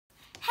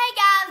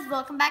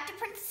welcome back to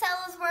Princess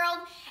Ella's World,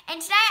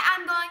 and today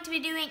I'm going to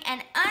be doing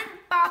an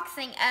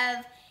unboxing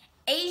of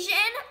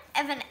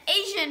an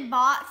Asian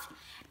box,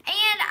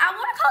 and I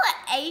want to call it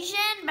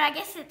Asian, but I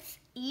guess it's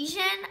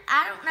Esian,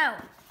 I don't know,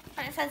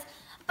 but it says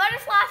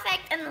butterfly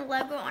effect and the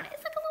logo on it.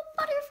 It's like a little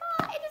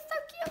butterfly, it is so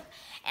cute,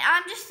 and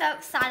I'm just so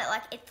excited,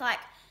 like it's like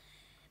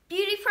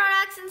beauty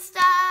products and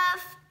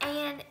stuff,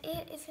 and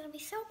it is going to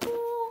be so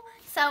cool,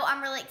 so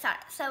I'm really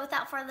excited. So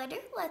without further ado,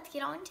 let's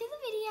get on to the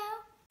video.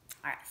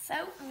 Alright, so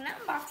I'm going to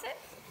unbox it.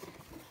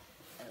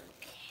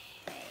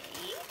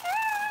 Okay.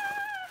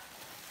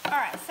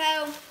 Alright,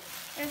 so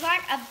there's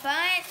like a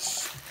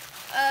bunch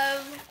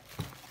of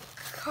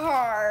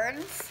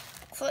cards.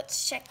 So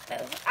let's check those.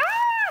 There's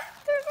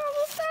all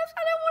this stuff.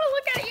 I don't want to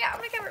look at it yet. I'm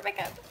going to cover it back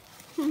up.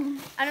 I'm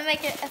going to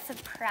make it a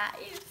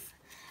surprise.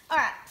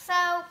 Alright,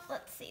 so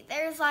let's see.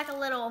 There's like a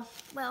little,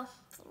 well,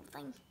 little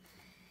thing.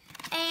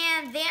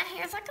 And then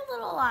here's like a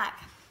little like,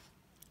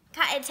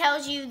 it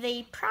tells you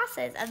the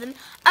process of them.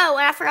 Oh,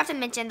 and I forgot to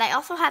mention, they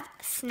also have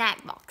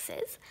snack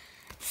boxes.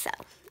 So,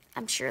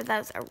 I'm sure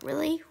those are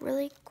really,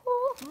 really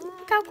cool.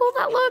 Look how cool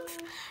that looks.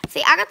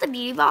 See, I got the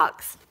beauty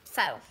box.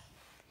 So,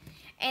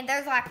 and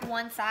there's like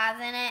one size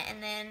in it.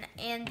 And then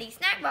in the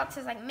snack box,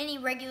 there's like mini,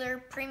 regular,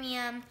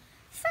 premium.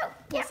 So,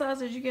 yeah. What size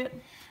did you get?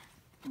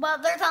 Well,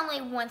 there's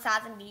only one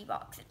size in beauty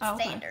box. It's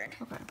standard.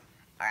 Okay.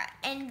 Alright,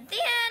 and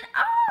then,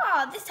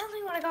 this tells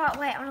me what I got.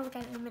 Wait, I'm going to look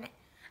at it in a minute.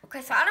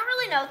 Okay, so I don't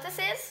really know what this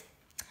is.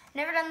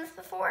 Never done this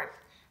before.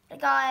 But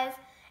guys,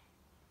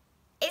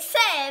 it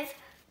says,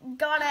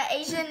 got an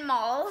Asian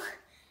mall.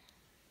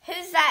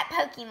 Who's that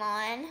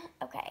Pokemon?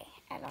 Okay,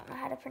 I don't know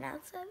how to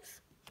pronounce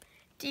those.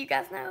 Do you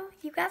guys know?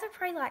 You guys are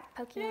probably like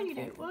Pokemon. Yeah, you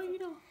do. Well, you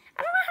know.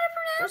 I don't know how to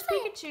pronounce it.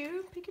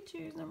 Pikachu.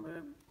 Pikachu's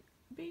number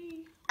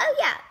B. Oh,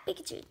 yeah,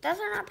 Pikachu. Those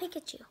are not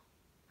Pikachu.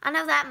 I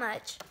know that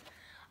much.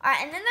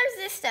 Alright, and then there's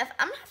this stuff.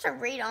 I'm going to have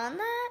to read on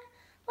that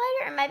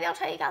later, and maybe I'll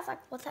tell you guys like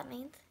what that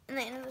means in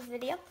the end of this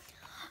video.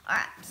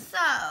 Alright, so,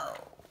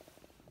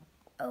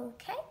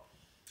 okay.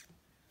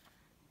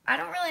 I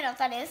don't really know what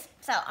that is,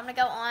 so I'm going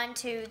to go on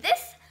to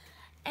this,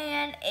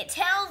 and it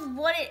tells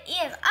what it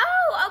is.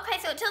 Oh, okay,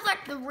 so it tells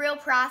like the real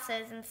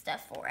prices and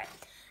stuff for it.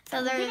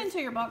 So there's... Get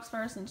into your box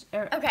first.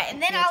 Okay,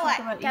 and then I'll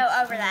like go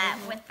over that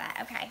with that,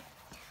 okay.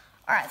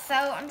 Alright, so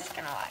I'm just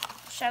going to like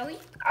show you.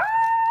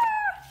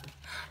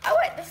 Oh,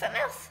 wait, there's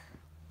something else.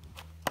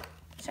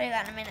 I'll show you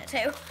that in a minute,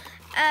 too.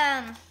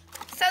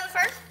 So the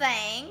first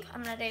thing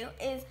I'm going to do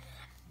is,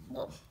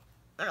 well,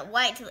 I'm going to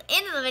wait till the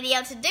end of the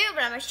video to do it,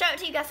 but I'm going to show it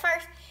to you guys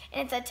first.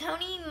 And it's a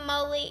Tony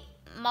Moly,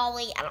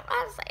 I don't know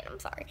how to say it, I'm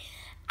sorry.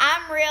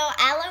 I'm Real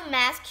Aloe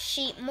Mask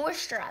Sheet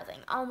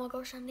Moisturizing. Oh my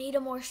gosh, I need a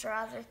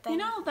moisturizer thing. You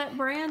know that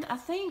brand, I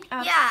think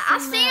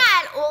I've seen it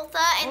at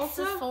Ulta and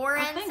Sephora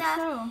and stuff. I think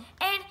so.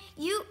 And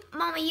you,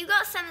 Mommy, you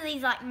got some of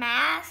these like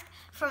masks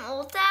from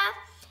Ulta.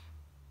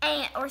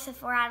 Or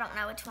Sephora, I don't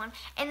know which one.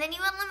 And then you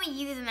wouldn't let me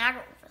use them, and I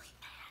got really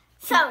mad.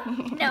 So,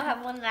 now I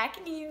have one that I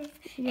can use.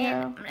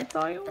 Yeah, and it's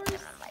all yours.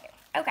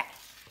 Okay.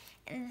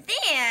 And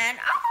then,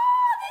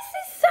 this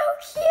is so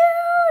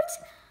cute.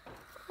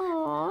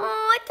 Aww.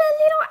 Oh, it's a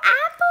little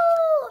apple.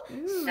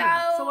 Ooh.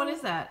 So what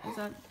is that? Is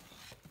that?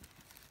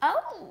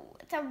 Oh,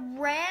 it's a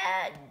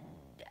red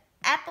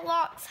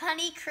Apple-Ox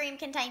honey cream.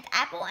 Contains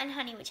apple and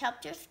honey, which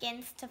helps your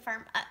skins to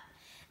firm up.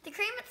 The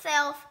cream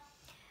itself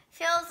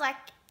feels like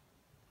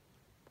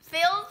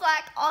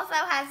also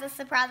has a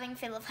surprising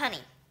feel of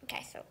honey.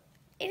 Okay, so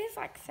it is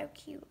like so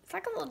cute. It's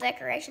like a little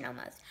decoration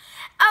almost.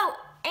 Oh,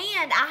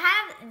 and I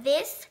have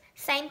this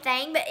same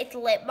thing, but it's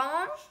lip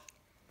balm,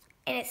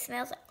 and it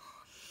smells like.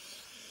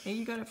 Yeah,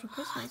 you got it for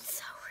Christmas. Oh, it's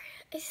so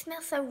real. It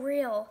smells so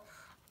real.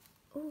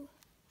 Ooh.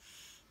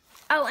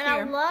 Oh, and Here,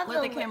 I love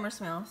let the camera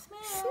smell. Smell,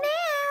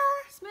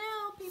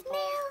 people.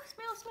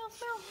 Smell.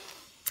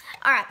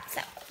 All right,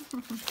 so.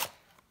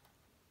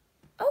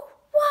 Oh,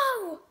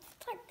 whoa!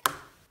 It's like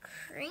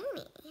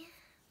creamy.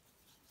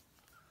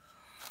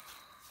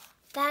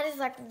 That is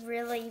like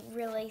really,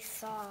 really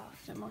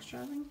soft. Is that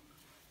moisturizing?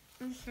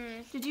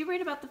 Mm-hmm. Did you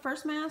read about the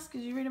first mask?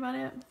 Did you read about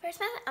it? First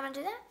mask? I'm gonna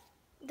do that.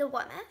 The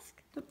what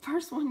mask? The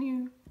first one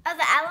you... Oh,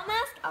 the aloe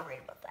mask? I'll read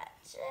about that.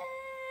 Just a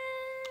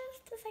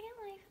second.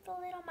 Let me put the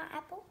lid on my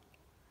apple.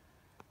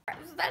 That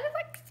is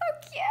like so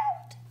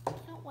cute. I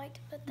can't wait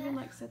to put that. You can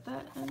like set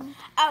that in.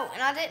 Oh,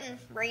 and I didn't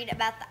read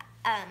about the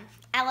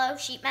aloe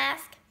sheet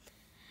mask.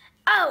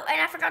 Oh, and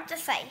I forgot to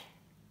say,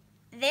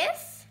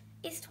 this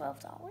is $12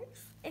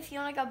 if you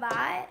want to go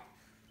buy it,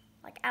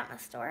 like out in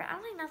the store. I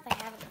don't even know if they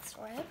have it in the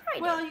store. They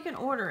probably Well, do. you can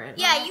order it.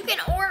 Yeah, right? you can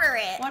order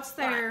it. What's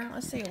there?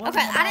 Let's see. What's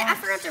Okay, on the I box?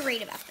 forgot to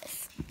read about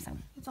this. So.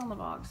 It's on the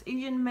box.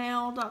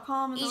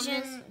 Asianmail.com is what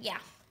it is? Yeah.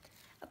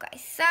 Okay,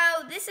 so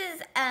this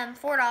is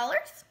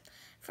 $4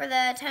 for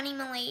the Tony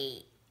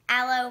Moly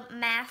Aloe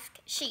Mask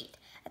Sheet.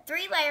 A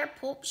 3-layer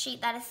pulp sheet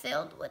that is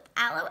filled with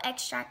aloe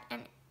extract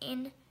and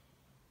I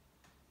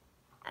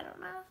don't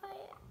know if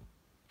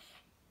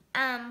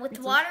with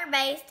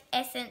water-based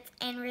essence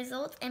and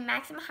results in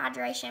maximum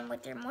hydration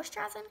with your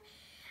moisturizing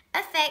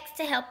effects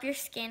to help your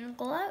skin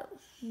glow.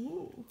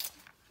 Ooh.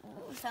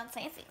 Ooh, sounds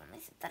fancy. Let me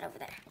set that over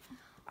there.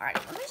 Alright,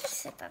 let me just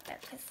sit that there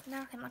because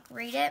now I can like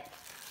read it.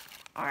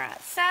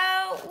 Alright, so,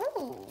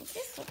 ooh,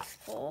 this looks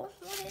cool.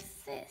 What is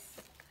this?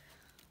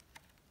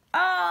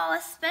 Oh,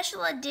 a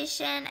special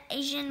edition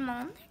Asian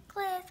mall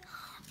necklace.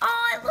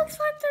 Oh, it looks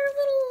like their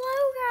little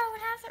logo.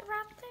 It has it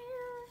right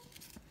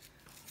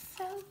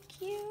there. So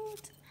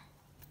cute.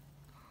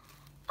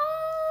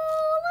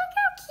 Oh, look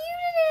how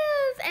cute it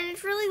is. And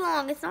it's really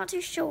long. It's not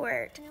too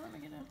short. Yeah, let me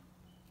get it.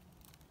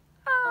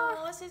 Oh,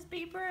 Oh, it says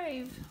be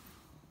brave.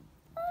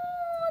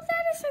 oh,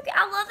 that is so good.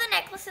 I love the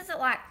necklaces that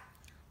like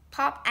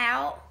pop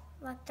out.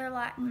 Like they're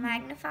like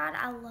magnified.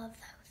 I love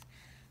those.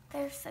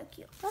 They're so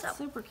cute. That's So,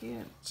 super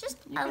cute. just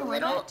You a can wear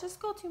little. that to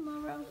school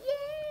tomorrow.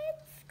 Yes,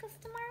 because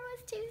tomorrow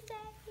is Tuesday.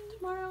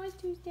 Tomorrow is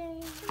Tuesday.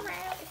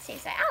 Tomorrow is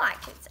Tuesday. I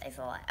like Tuesdays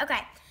a lot. Okay,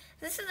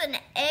 this is an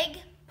egg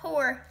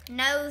pour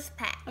nose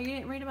pack. Oh, you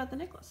didn't read about the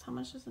necklace. How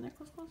much does the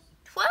necklace cost?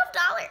 $12.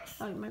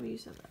 Oh, maybe you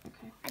said that.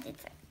 Okay. I did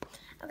say.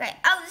 Okay.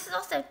 Oh, this is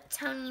also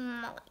Tony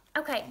Molly.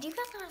 Okay, do you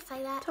guys know how to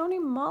say that? Tony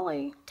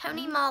Molly.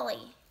 Tony Molly.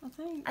 I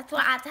think. That's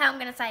how I'm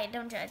gonna say it.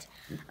 Don't judge.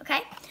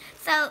 Okay.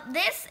 So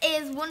this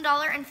is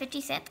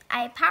 $1.50.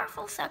 A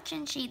powerful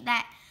suction sheet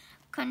that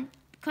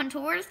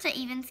contours to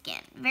even skin.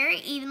 Very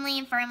evenly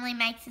and firmly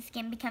makes the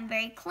skin become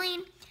very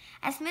clean,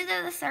 as smooth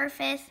as the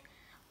surface,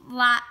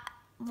 like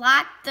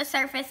the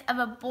surface of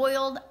a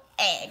boiled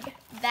egg.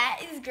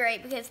 That is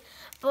great because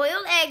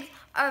boiled eggs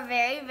are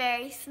very,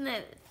 very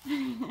smooth.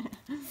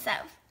 So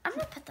I'm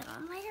gonna put that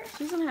on later.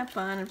 She's gonna have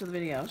fun after the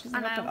video. She's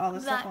gonna put all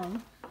this stuff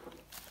on.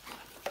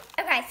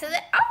 Okay, so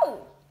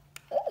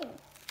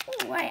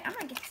wait, I'm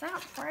gonna get this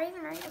out before I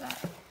even read about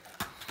it.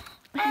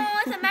 Oh,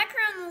 it's a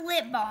macaron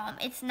lip balm.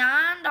 It's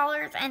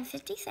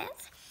 $9.50.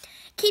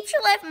 Keeps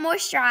your lip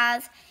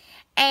moisturized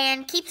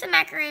and keeps the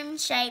macaroon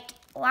shaped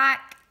like.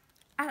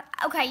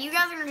 Okay, you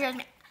guys are gonna judge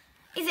me.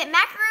 Is it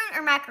macaroon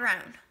or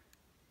macaron?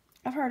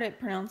 I've heard it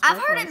pronounced. I've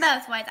heard it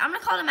both ways. I'm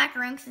gonna call it a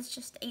macaroon because it's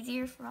just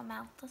easier for my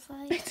mouth to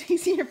say. It's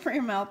easier for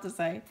your mouth to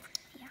say.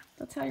 Yeah.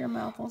 That's how your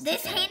mouth wants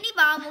This to say. handy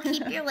balm will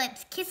keep your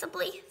lips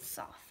kissably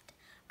soft.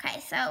 Okay,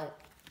 so.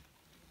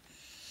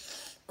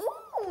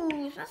 Ooh,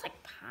 it smells like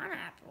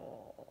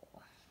pineapple.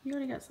 You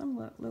already got some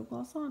lip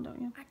gloss on, don't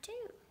you? I do.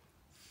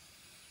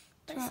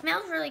 But Try it it.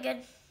 smells really good.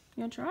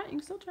 You want to try it? You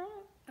can still try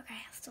it. Okay,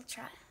 I'll still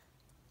try it.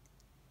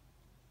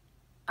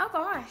 Oh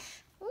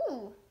gosh.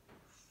 Ooh.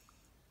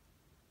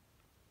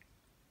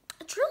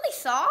 It's really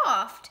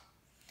soft.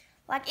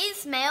 Like it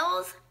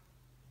smells.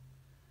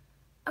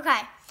 Okay,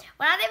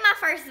 when I did my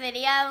first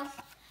video,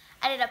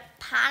 I did a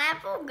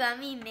pineapple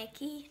gummy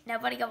Mickey.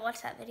 Nobody go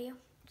watch that video.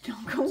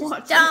 Don't go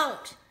watch it.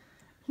 Don't.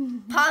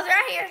 Pause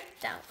right here.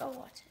 Don't go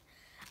watch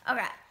it.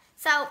 Okay,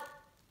 so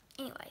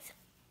anyways,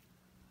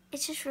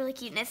 it's just really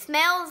cute. And it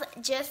smells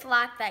just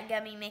like that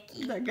gummy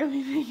Mickey. That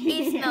gummy Mickey.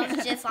 It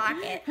smells just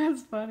like it.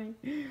 That's funny.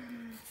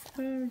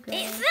 Oh, God.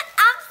 I'm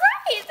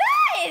sorry, it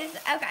does.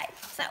 Okay,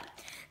 so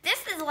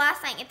this is the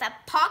last thing. It's a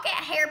pocket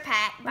hair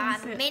pack by Let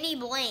me see it. Mini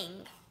Bling.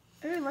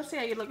 Ooh, let's see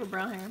how you look with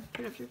brown hair.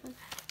 Put it up to your face.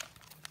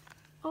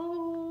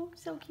 Oh,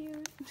 so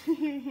cute.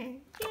 Yay.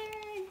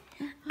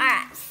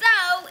 Alright, so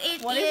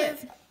it What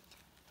is it?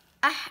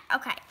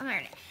 Okay, I'm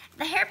ready.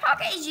 The hair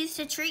pocket is used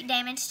to treat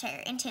damaged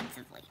hair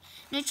intensively.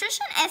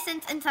 Nutrition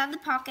essence inside the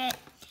pocket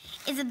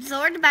is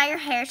absorbed by your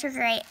hair to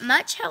create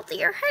much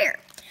healthier hair.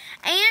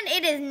 And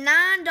it is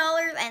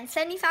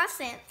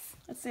 $9.75.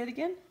 Let's see it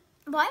again.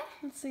 What?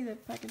 Let's see the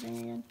packaging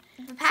again.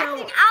 The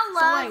packaging, So I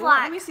love wait,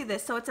 like. let me see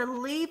this. So it's a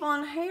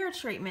leave-on hair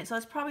treatment. So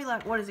it's probably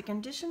like, what is it,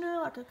 conditioner?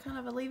 Like a kind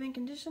of a leave-in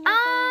conditioner?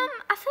 I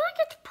feel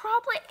like it's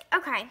probably,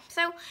 okay,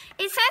 so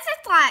it says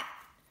it's like,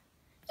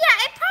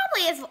 yeah, it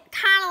probably is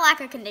kind of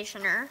like a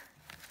conditioner.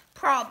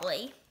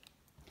 Probably.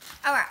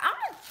 Alright, I'm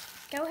going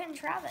to go ahead and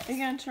try this. Are you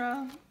going to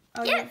try?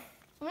 Oh, Yes,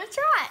 I'm going to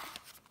try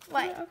it.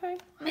 Wait, Yeah, okay.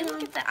 let me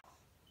look at that.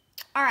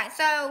 Alright,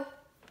 so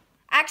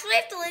I actually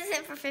have to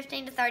listen for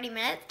 15 to 30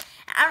 minutes.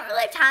 I don't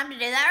really have time to do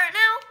that right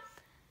now.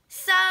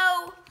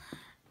 So,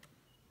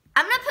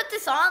 I'm going to put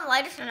this on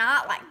later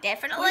tonight, like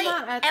definitely. We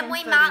might add And some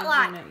we might footage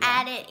like in it, yeah.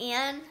 add it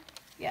in.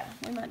 Yeah,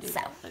 we might do So.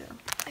 that later.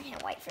 I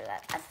can't wait for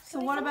that. That's So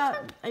gonna be what so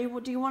about,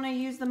 fun. do you want to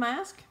use the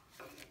mask?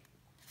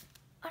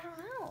 I don't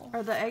know.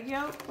 Or the egg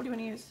yolk? What do you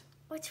want to use?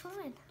 Which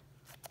one?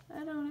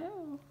 I don't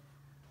know.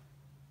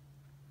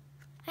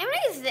 How many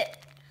is it?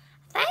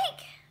 I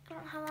think. I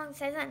don't know how long it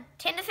says on.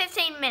 10 to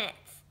 15 minutes.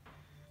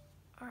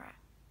 Alright.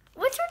 Which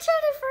one should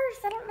I do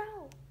first? I don't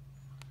know.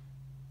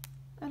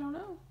 I don't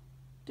know.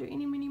 Do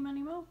any, mini,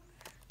 money, mo.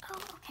 Oh,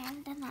 okay. I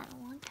haven't done that in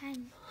a long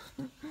time.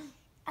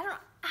 I don't.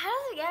 How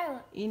does it go?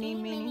 Eeny,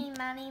 meeny,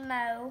 miny,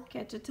 mo.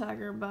 Catch a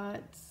tiger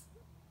bites.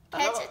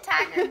 Catch a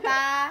tiger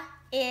by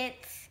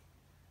its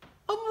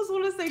Almost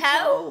want to say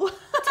toe.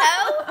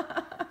 toe.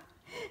 Toe?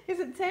 Is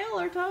it tail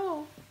or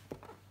toe?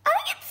 I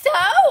think it's toe.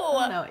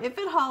 Oh no. If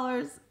it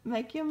hollers,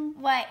 make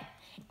him. Wait.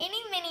 Eeny,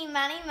 miny,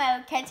 money,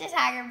 mo. Catch a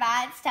tiger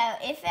by its toe.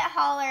 If it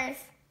hollers.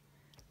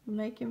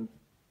 Make him.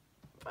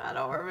 I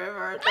don't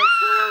remember. That's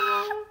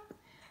horrible.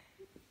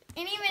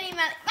 Eeny, miny,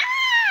 money.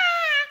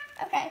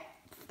 Ah! Okay.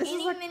 This is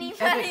Eeny, like miny,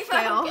 epic money,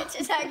 fail. mo. Catch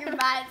a tiger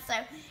by its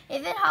toe.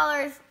 If it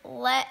hollers,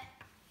 let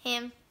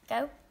him.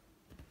 Go.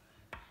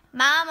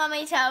 My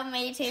mommy told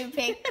me to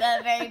pick the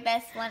very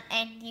best one,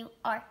 and you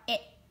are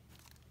it.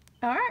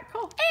 All right,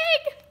 cool.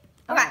 Egg.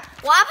 Okay,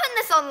 well, I'm putting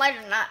this on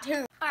later tonight,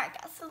 too. All right,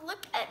 guys, so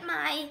look at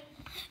my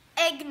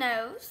egg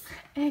nose.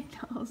 Egg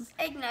nose.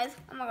 Egg nose.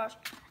 Oh, my gosh.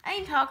 I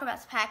didn't talk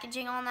about the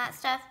packaging on that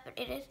stuff, but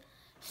it is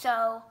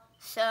so,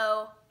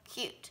 so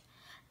cute.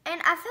 And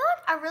I feel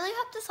like I really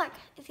hope this, like,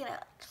 is going to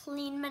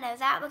clean my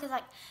nose out because,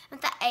 like,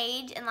 with the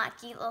age and, like,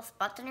 you get little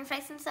spots on your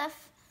face and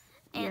stuff.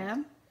 And yeah.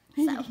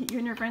 So, you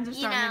and your friends are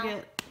starting to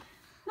get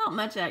not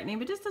much acne,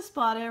 but just a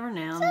spot every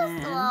now and then.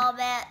 Just a little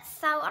bit.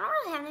 So I don't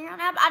really have any right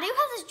now, but I do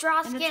have this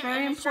dry skin. And it's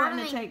very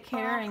important to take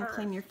care and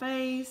clean your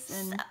face.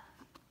 And so,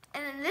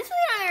 and then this is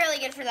going to be really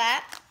good for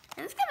that.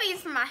 And this is going to be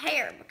good for my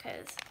hair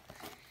because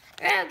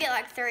I'm going to get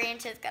like 3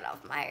 inches cut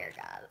off my hair,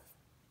 guys.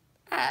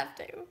 I have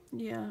to.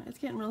 Yeah, it's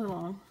getting really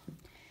long.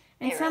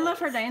 And It some really of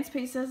her is. dance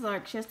pieces,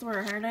 like, she has to wear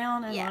her hair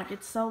down, and, like,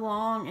 it's so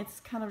long, it's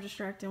kind of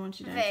distracting when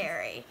she dances.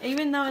 Very.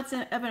 Even though it's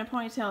up in a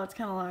ponytail, it's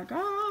kind of like,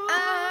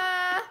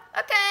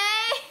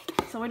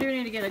 Okay. So we do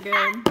need to get a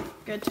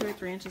good 2 or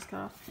 3 inches cut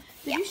off.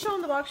 Did you show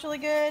them the box really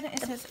good?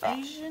 It says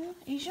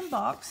Asian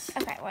box.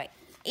 Okay, wait.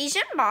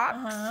 Asian box.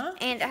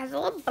 And it has a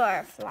little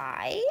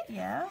butterfly.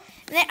 Yeah.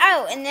 And then,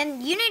 and then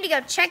you need to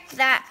go check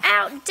that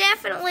out.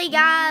 Definitely,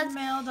 guys.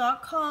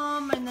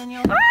 Email.com, and then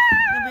you'll be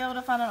able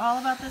to find out all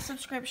about the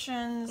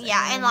subscriptions.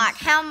 Yeah, and like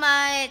how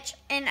much.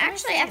 And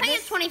actually, I think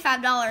it's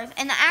 $25.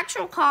 And the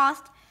actual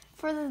cost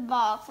for this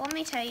box, let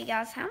me tell you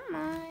guys how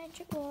much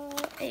it was.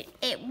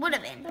 It would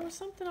have been. There was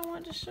something I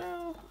wanted to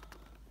show.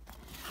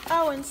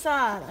 Oh,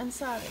 inside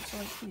it's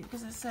really cute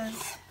because it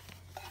says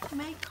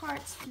make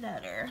hearts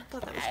flutter. I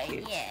thought that was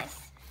cute.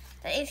 Yes,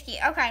 that is cute.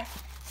 Okay,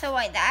 so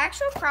wait, the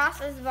actual price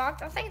of this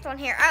box, I think it's on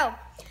here. Oh,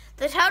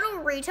 the total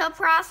retail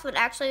price would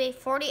actually be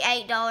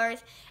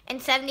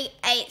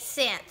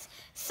 $48.78.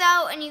 So,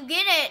 and you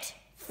get it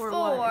for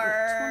what? Is it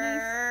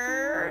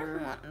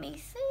 24? Let me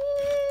see.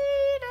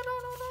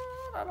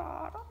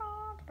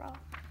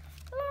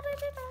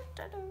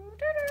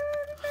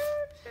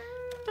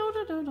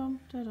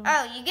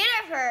 Oh, you get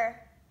it for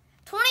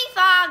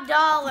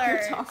 $25.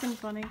 You're talking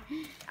funny.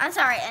 I'm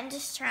sorry, I'm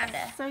just trying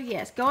to. So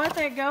yes, go out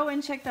there, go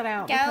and check that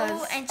out.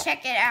 Go and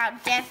check it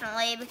out,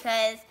 definitely,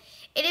 because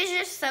it is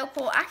just so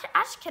cool. I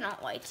just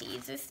cannot wait to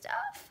use this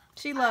stuff.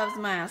 She loves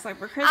masks. Like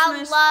for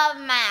Christmas, I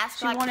love masks.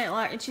 She wanted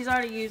like, and she's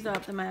already used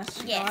up the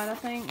mask she got, I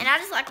think. And I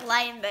just like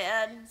lay in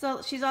bed.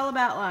 So she's all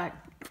about like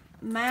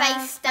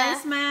masks,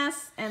 face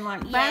masks, and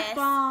like bath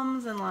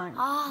bombs, and like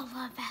I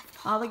love bath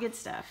bombs. All the good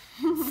stuff.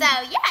 So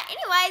yeah,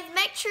 anyways,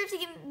 make sure to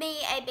give me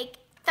a big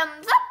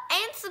thumbs up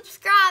and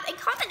subscribe and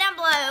comment down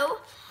below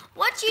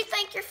what you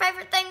think your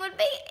favorite thing would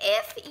be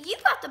if you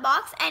got the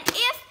box and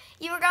if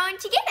you were going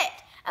to get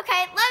it. Okay,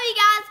 love you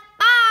guys.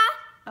 Bye.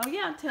 Oh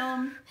yeah, tell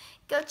them.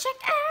 Go check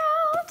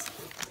out.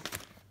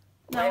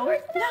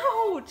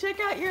 No, check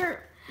out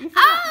your.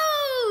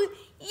 Oh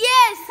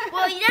yes.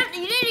 Well, you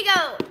need to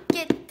go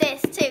get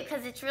this too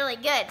because it's really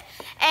good.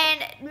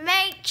 And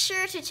make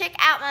sure to check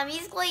out my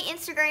Musical.ly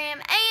Instagram,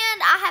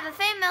 and I have a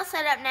fan mail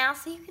set up now,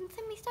 so you can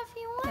send me stuff if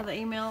you want. Yeah, the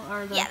email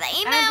or the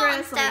email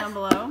address will be down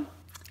below.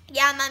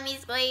 Yeah, my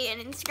Musical.ly and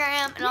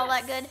Instagram and all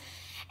that good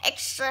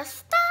extra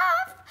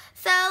stuff.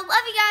 So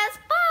love you guys.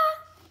 Bye.